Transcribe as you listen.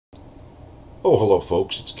Oh, hello,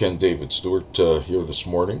 folks. It's Ken David Stewart here this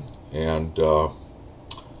morning, and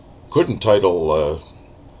couldn't title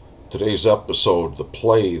today's episode "The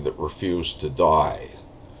Play That Refused to Die,"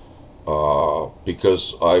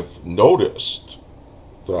 because I've noticed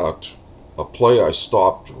that a play I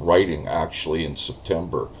stopped writing actually in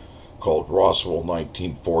September called Roswell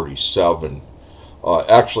 1947.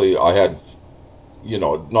 Actually, I had,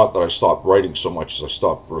 not that I stopped writing so much as I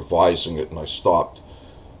stopped revising it and I stopped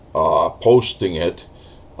posting it,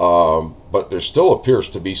 but there still appears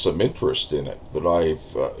to be some interest in it that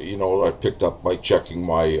I picked up by checking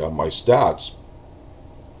my stats.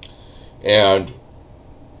 And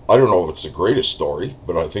I don't know if it's the greatest story,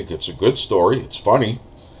 but I think it's a good story. It's funny,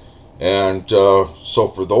 and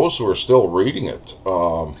so for those who are still reading it,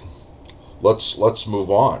 let's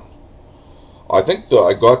move on. I think that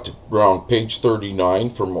I got to around page 39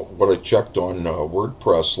 from what I checked on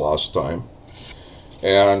WordPress last time.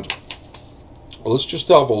 And let's just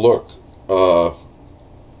have a look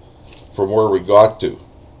from where we got to.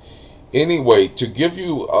 Anyway, to give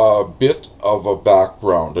you a bit of a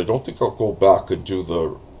background, I don't think I'll go back and do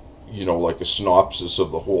the, like a synopsis of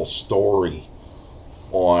the whole story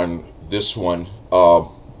on this one. But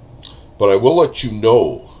I will let you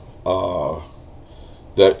know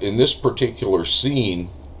that in this particular scene,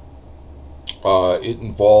 it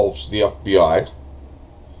involves the FBI,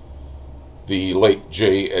 the late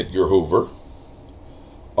J. Edgar Hoover.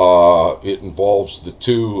 It involves the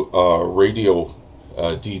two radio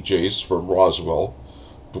DJs from Roswell,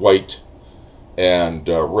 Dwight and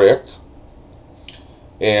Rick.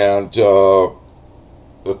 And the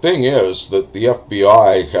thing is that the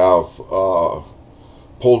FBI have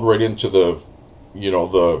pulled right into the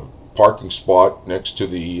parking spot next to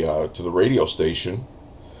the radio station.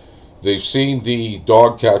 They've seen the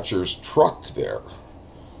dog catcher's truck there,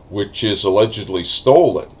 which is allegedly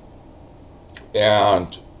stolen,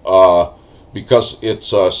 and because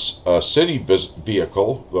it's a city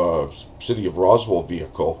vehicle, the city of Roswell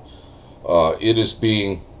vehicle, it has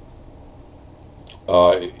been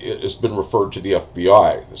referred to the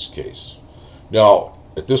FBI. This case. Now,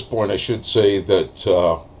 at this point, I should say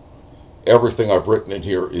that everything I've written in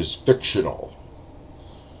here is fictional.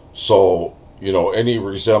 So, any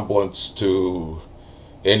resemblance to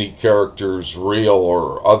any characters, real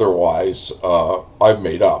or otherwise, I've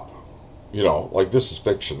made up. Like, this is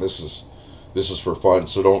fiction. This is for fun.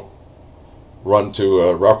 So don't run to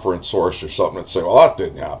a reference source or something and say, "Well, that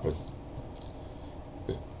didn't happen."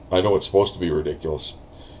 I know it's supposed to be ridiculous.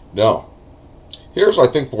 Now, here's, I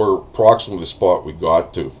think, where approximately the spot we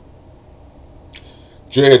got to.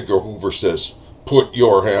 J. Edgar Hoover says, "Put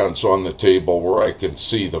your hands on the table where I can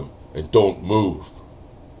see them, and don't move."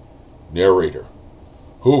 Narrator: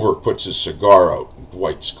 Hoover puts his cigar out and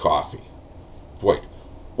Dwight's coffee. Dwight: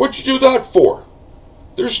 "What'd you do that for?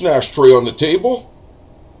 There's an ashtray on the table."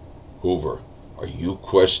 Hoover: "Are you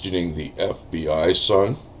questioning the FBI,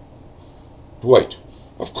 son?" Dwight: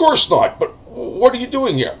 "Of course not, but what are you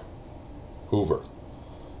doing here?" Hoover: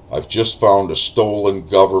 "I've just found a stolen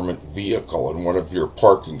government vehicle in one of your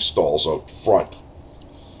parking stalls out front."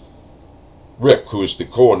 Rick, who is the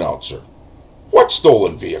co-announcer: "What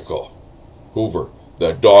stolen vehicle?" Hoover: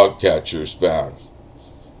 "The dog catcher's van."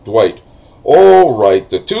 Dwight: "Oh, right,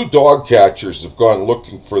 the two dog catchers have gone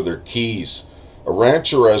looking for their keys. A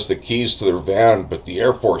rancher has the keys to their van, but the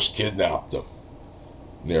Air Force kidnapped them."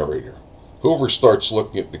 Narrator: Hoover starts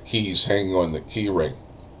looking at the keys hanging on the key ring.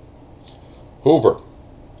 Hoover: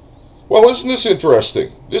 "Well, isn't this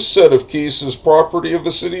interesting? This set of keys is property of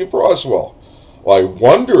the city of Roswell. I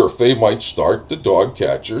wonder if they might start the dog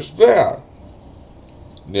catcher's van."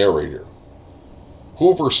 Narrator: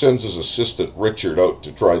 Hoover sends his assistant Richard out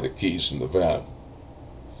to try the keys in the van.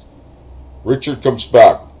 Richard comes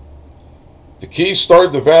back. "The keys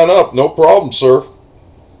started the van up, no problem, sir."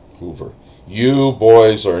 Hoover: "You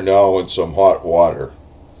boys are now in some hot water.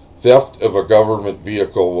 Theft of a government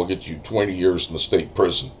vehicle will get you 20 years in the state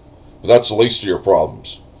prison. But that's the least of your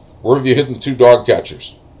problems. Where have you hidden the two dog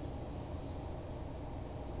catchers?"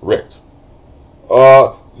 Rick: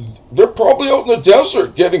 They're probably out in the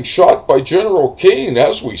desert getting shot by General Kane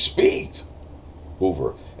as we speak."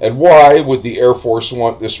 Hoover: "And why would the Air Force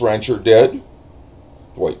want this rancher dead?"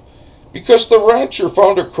 Dwight: "Because the rancher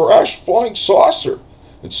found a crashed flying saucer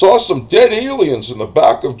and saw some dead aliens in the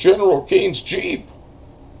back of General Kane's Jeep."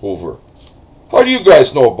 Hoover: "How do you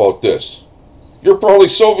guys know about this? You're probably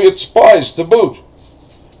Soviet spies to boot."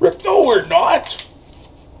 Rick: "No, we're not."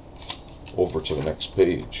 Over to the next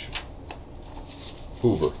page.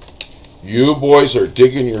 Hoover: "You boys are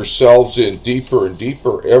digging yourselves in deeper and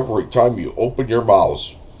deeper every time you open your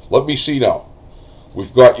mouths. Let me see now.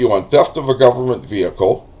 We've got you on theft of a government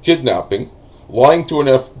vehicle, kidnapping, lying to an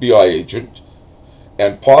FBI agent,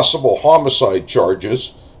 and possible homicide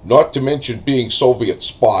charges, not to mention being Soviet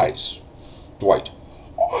spies. Dwight: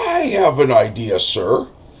 I have an idea, sir.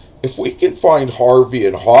 If we can find Harvey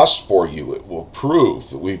and Haas for you, it will prove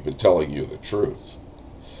that we've been telling you the truth.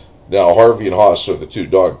 Now, Harvey and Haas are the two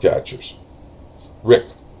dog catchers. Rick: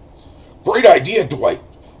 Great idea, Dwight.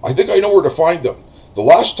 I think I know where to find them. The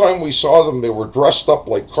last time we saw them, they were dressed up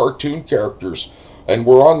like cartoon characters and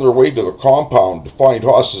were on their way to the compound to find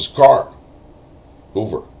Haas's car.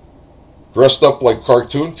 Hoover: Dressed up like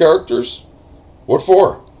cartoon characters? What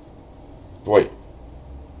for? Dwight: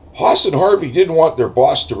 Haas and Harvey didn't want their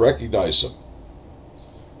boss to recognize them.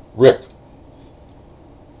 Rick: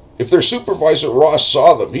 If their supervisor Ross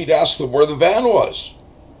saw them, he'd ask them where the van was.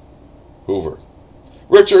 Hoover: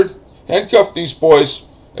 Richard, handcuff these boys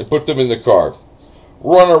and put them in the car.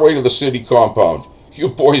 We're on our way to the city compound. You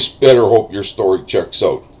boys better hope your story checks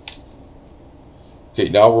out. Okay,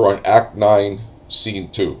 now we're on Act 9, Scene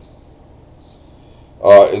 2.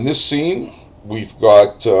 In this scene, we've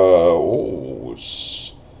got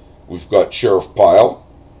Sheriff Pyle,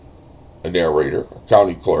 a narrator, a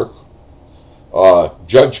county clerk,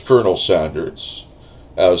 Judge Colonel Sanders,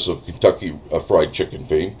 as of Kentucky Fried Chicken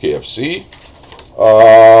fame, KFC,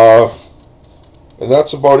 and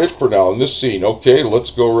that's about it for now in this scene. Okay,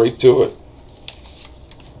 let's go right to it.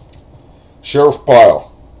 Sheriff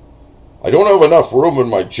Pyle: I don't have enough room in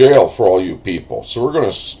my jail for all you people, so we're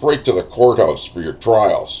going straight to the courthouse for your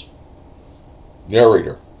trials.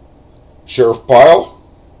 Narrator: Sheriff Pyle,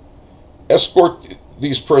 escort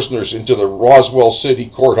these prisoners into the Roswell City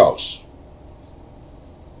Courthouse.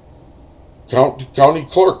 County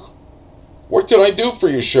Clerk: What can I do for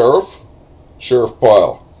you, Sheriff? Sheriff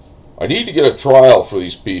Pyle: I need to get a trial for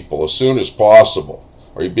these people as soon as possible.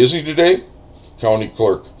 Are you busy today? County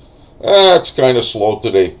Clerk: It's kind of slow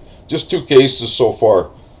today. Just 2 cases so far.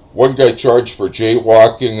 One guy charged for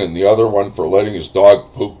jaywalking and the other one for letting his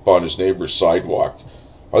dog poop on his neighbor's sidewalk.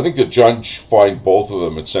 I think the judge fined both of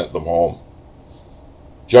them and sent them home.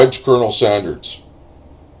 Judge Colonel Sanders: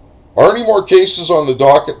 Are any more cases on the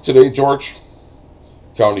docket today, George?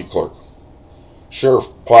 County Clerk: Sheriff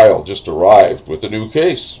Pyle just arrived with a new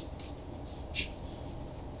case.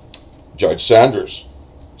 Judge Sanders: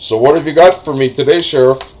 So what have you got for me today,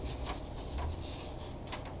 Sheriff?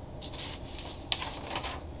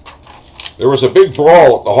 There was a big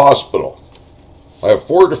brawl at the hospital. I have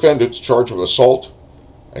 4 defendants charged with assault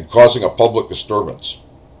and causing a public disturbance.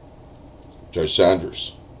 Judge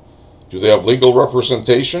Sanders: Do they have legal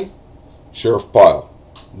representation? Sheriff Pyle: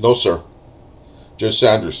 No, sir. Judge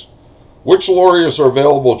Sanders: Which lawyers are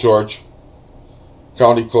available, George?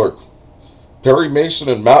 County Clerk: Perry Mason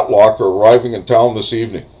and Matlock are arriving in town this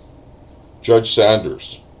evening. Judge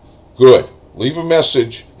Sanders: Good. Leave a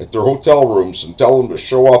message at their hotel rooms and tell them to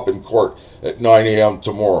show up in court at 9 a.m.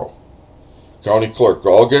 tomorrow. County Clerk: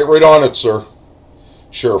 I'll get right on it, sir.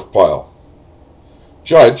 Sheriff Pyle: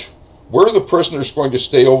 Judge, where are the prisoners going to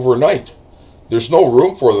stay overnight? There's no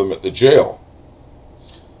room for them at the jail.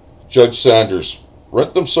 Judge Sanders: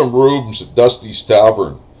 Rent them some rooms at Dusty's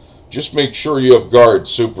Tavern. Just make sure you have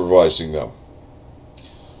guards supervising them.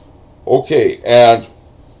 Okay, and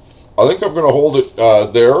I think I'm going to hold it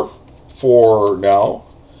there for now,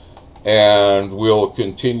 and we'll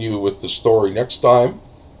continue with the story next time,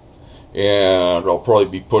 and I'll probably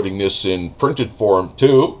be putting this in printed form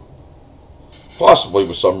too, possibly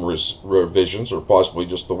with some revisions, or possibly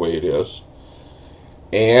just the way it is,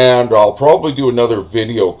 and I'll probably do another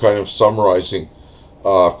video kind of summarizing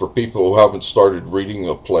for people who haven't started reading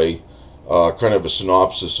the play, kind of a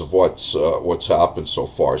synopsis of what's happened so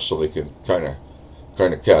far, so they can kind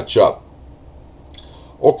of catch up.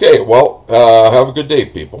 Okay, well, have a good day,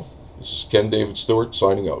 people. This is Ken David Stewart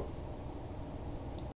signing out.